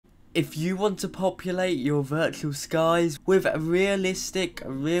If you want to populate your virtual skies with realistic,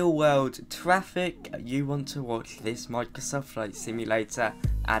 real-world traffic, you want to watch this Microsoft Flight Simulator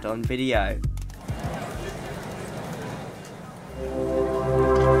add-on video.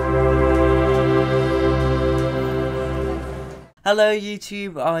 Hello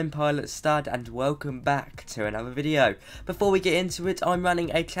YouTube, I'm Pilot Stud and welcome back to another video. Before we get into it, I'm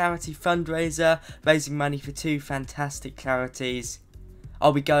running a charity fundraiser, raising money for two fantastic charities.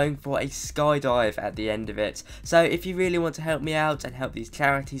 I'll be going for a skydive at the end of it, so if you really want to help me out and help these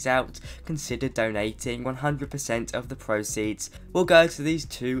charities out, consider donating. 100% of the proceeds will go to these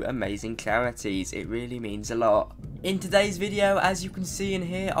two amazing charities. It really means a lot. In today's video, as you can see in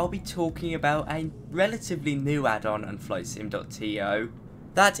here, I'll be talking about a relatively new add-on on FlightSim.to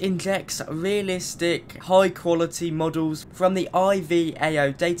that injects realistic, high-quality models from the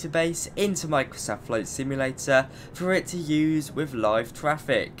IVAO database into Microsoft Flight Simulator for it to use with live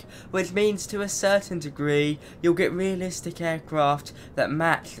traffic, which means to a certain degree you'll get realistic aircraft that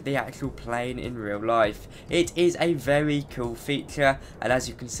match the actual plane in real life. It is a very cool feature, and as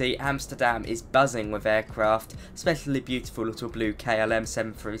you can see, Amsterdam is buzzing with aircraft, especially beautiful little blue KLM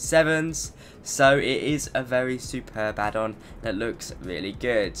 737s, so it is a very superb add-on that looks really good.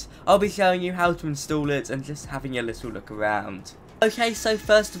 I'll be showing you how to install it and just having a little look around. Okay, so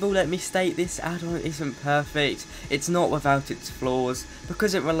first of all, let me state this add-on isn't perfect. It's not without its flaws.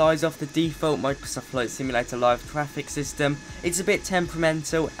 Because it relies off the default Microsoft Flight Simulator live traffic system, it's a bit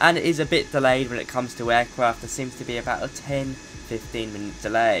temperamental and it is a bit delayed when it comes to aircraft. There seems to be about a 10-15 minute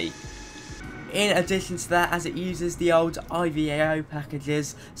delay. In addition to that, as it uses the old IVAO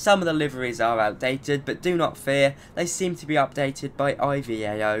packages, some of the liveries are outdated, but do not fear, they seem to be updated by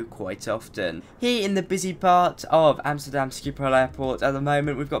IVAO quite often. Here in the busy part of Amsterdam Schiphol Airport at the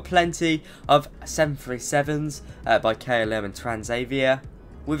moment, we've got plenty of 737s by KLM and Transavia,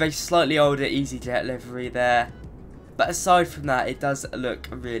 with a slightly older EasyJet livery there. But aside from that, it does look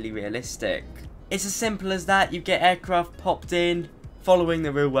really realistic. It's as simple as that. You get aircraft popped in, following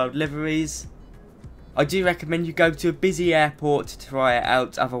the real world liveries. I do recommend you go to a busy airport to try it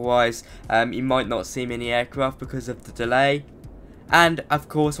out, otherwise you might not see many aircraft because of the delay. And of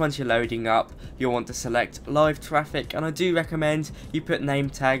course, once you're loading up, you'll want to select live traffic, and I do recommend you put name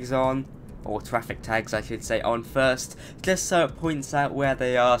tags on, or traffic tags I should say, on first, just so it points out where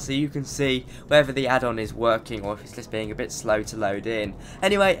they are, so you can see whether the add-on is working or if it's just being a bit slow to load in.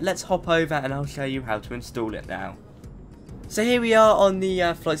 Anyway, let's hop over and I'll show you how to install it now. So here we are on the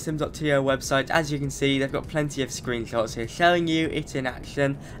FlightSim.to website. As you can see, they've got plenty of screenshots here showing you it in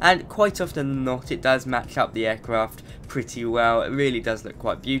action, and quite often than not it does match up the aircraft pretty well. It really does look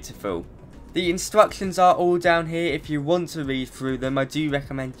quite beautiful. The instructions are all down here if you want to read through them. I do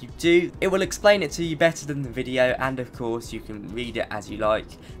recommend you do. It will explain it to you better than the video, and of course you can read it as you like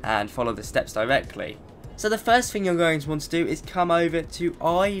and follow the steps directly. So the first thing you're going to want to do is come over to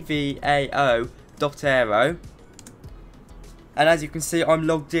IVAO.aero. And as you can see, I'm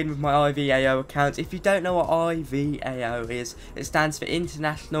logged in with my IVAO account. If you don't know what IVAO is, it stands for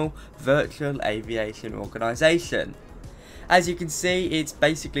International Virtual Aviation Organization. As you can see, it's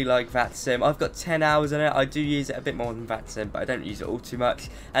basically like VATSIM. I've got 10 hours on it. I do use it a bit more than VATSIM, but I don't use it all too much.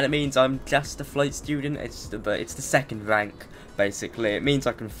 And it means I'm just a flight student. It's the second rank, basically. It means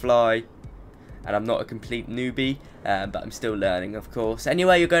I can fly, and I'm not a complete newbie, but I'm still learning, of course.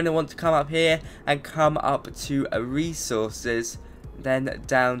 Anyway, you're going to want to come up here and come up to resources, then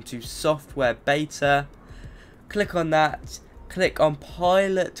down to software beta. Click on that. Click on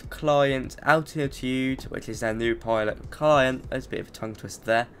pilot client altitude, which is their new pilot client. There's a bit of a tongue twist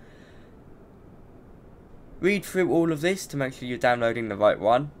there. Read through all of this to make sure you're downloading the right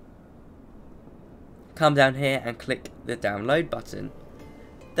one. Come down here and click the download button.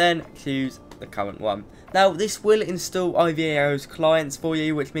 Then choose the current one. Now this will install IVAO's clients for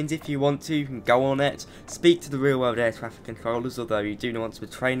you, which means if you want to, you can go on it, speak to the real world air traffic controllers, although you do want to be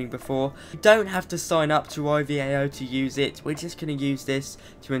training before. You don't have to sign up to IVAO to use it. We're just going to use this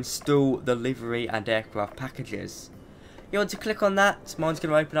to install the livery and aircraft packages. You want to click on that. Mine's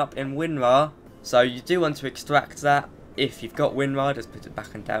going to open up in WinRAR, so you do want to extract that. If you've got WinRAR, just put it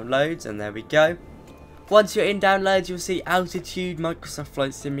back in downloads, and there we go. Once you're in downloads, you'll see altitude Microsoft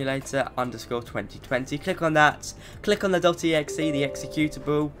Flight Simulator _2020. Click on that, click on the .exe, the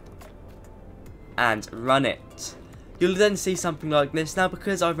executable, and run it. You'll then see something like this. Now,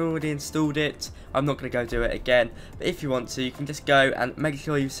 because I've already installed it, I'm not going to go do it again, but if you want to, you can just go and make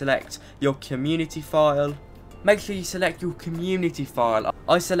sure you select your community file. Make sure you select your community file.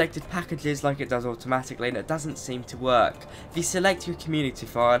 I selected packages like it does automatically and it doesn't seem to work. If you select your community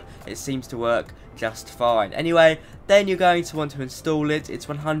file, it seems to work just fine. Anyway, then you're going to want to install it. It's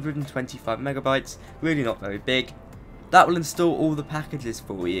 125 megabytes, really not very big. That will install all the packages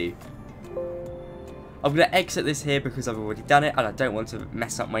for you. I'm going to exit this here because I've already done it and I don't want to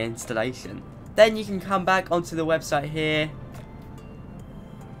mess up my installation. Then you can come back onto the website here,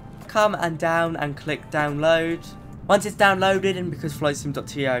 come and down and click download. Once it's downloaded, and because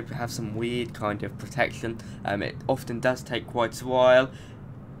flightsim.to have some weird kind of protection, it often does take quite a while.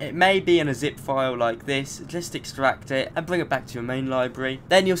 It may be in a zip file like this. Just extract it and bring it back to your main library.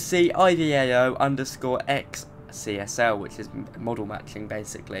 Then you'll see IVAO _ XCSL, which is model matching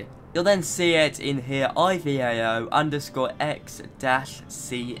basically. You'll then see it in here, IVAO _ X-CSL.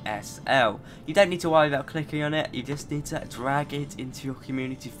 You don't need to worry about clicking on it, you just need to drag it into your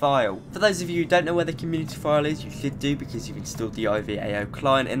community file. For those of you who don't know where the community file is, you should do because you've installed the IVAO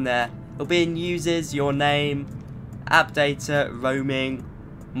client in there. It'll be in users, your name, app data, roaming,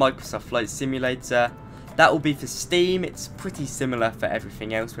 Microsoft Flight Simulator. That will be for Steam. It's pretty similar for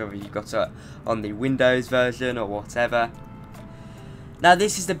everything else, whether you got it on the Windows version or whatever. Now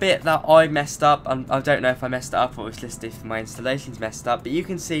this is the bit that I messed up, and I don't know if I messed it up or it's just if my installation's messed up, but you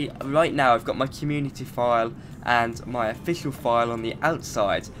can see right now I've got my community file and my official file on the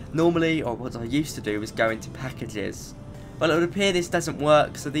outside. Normally, or what I used to do, was go into packages. Well, it would appear this doesn't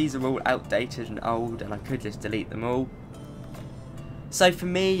work, so these are all outdated and old and I could just delete them all. So for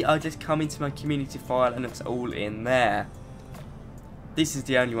me, I just come into my community file and it's all in there. This is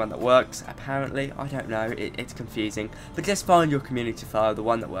the only one that works, apparently. I don't know, it's confusing. But just find your community file, the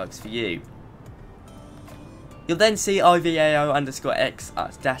one that works for you. You'll then see IVAO _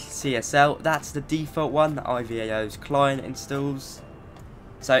 X-CSL. That's the default one that IVAO's client installs.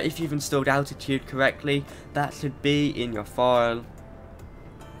 So if you've installed Altitude correctly, that should be in your file.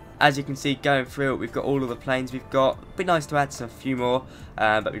 As you can see, going through it, we've got all of the planes we've got. It'd be nice to add a few more,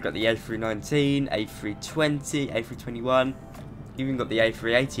 but we've got the A319, A320, A321. Even got the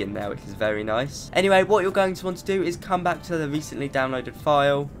A380 in there, which is very nice. Anyway, what you're going to want to do is come back to the recently downloaded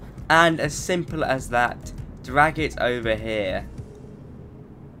file, and as simple as that, drag it over here.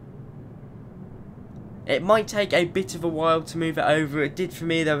 It might take a bit of a while to move it over. It did for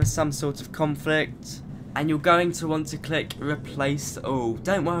me. There was some sort of conflict. And you're going to want to click replace all.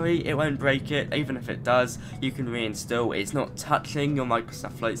 Don't worry, it won't break it. Even if it does, you can reinstall. It's not touching your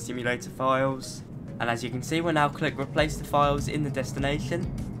Microsoft Flight Simulator files. And as you can see, we'll now click replace the files in the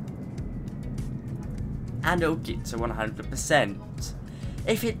destination. And it'll get to 100%.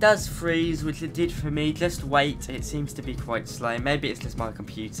 If it does freeze, which it did for me, just wait. It seems to be quite slow. Maybe it's just my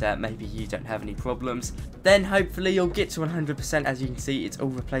computer. Maybe you don't have any problems. Then hopefully you'll get to 100%. As you can see, it's all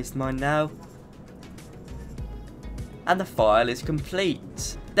replaced mine now. And the file is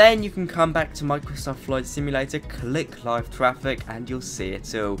complete. Then you can come back to Microsoft Flight Simulator, click live traffic, and you'll see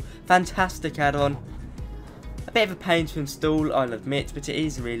it all. Fantastic add-on. A bit of a pain to install, I'll admit, but it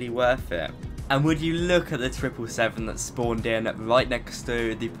is really worth it. And would you look at the 777 that spawned in right next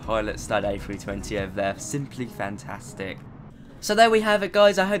to the pilot stud A320 over there. Simply fantastic. So there we have it,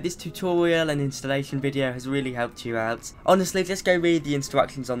 guys. I hope this tutorial and installation video has really helped you out. Honestly, just go read the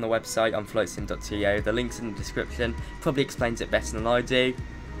instructions on the website on flightsim.to. The link's in the description. Probably explains it better than I do.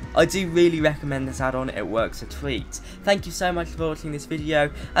 I do really recommend this add-on, it works a treat. Thank you so much for watching this video.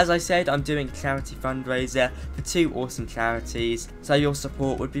 As I said, I'm doing a charity fundraiser for 2 awesome charities, so your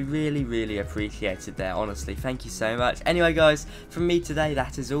support would be really appreciated there, honestly. Thank you so much. Anyway guys, from me today,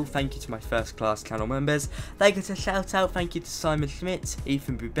 that is all. Thank you to my first class channel members. They get a shout out. Thank you to Simon Schmidt,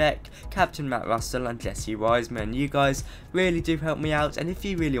 Ethan Bubeck, Captain Matt Russell and Jesse Wiseman. You guys really do help me out, and if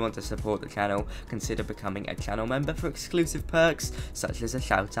you really want to support the channel, consider becoming a channel member for exclusive perks, such as a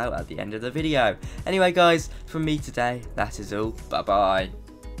shout out at the end of the video. Anyway guys, from me today, that is all. Bye bye.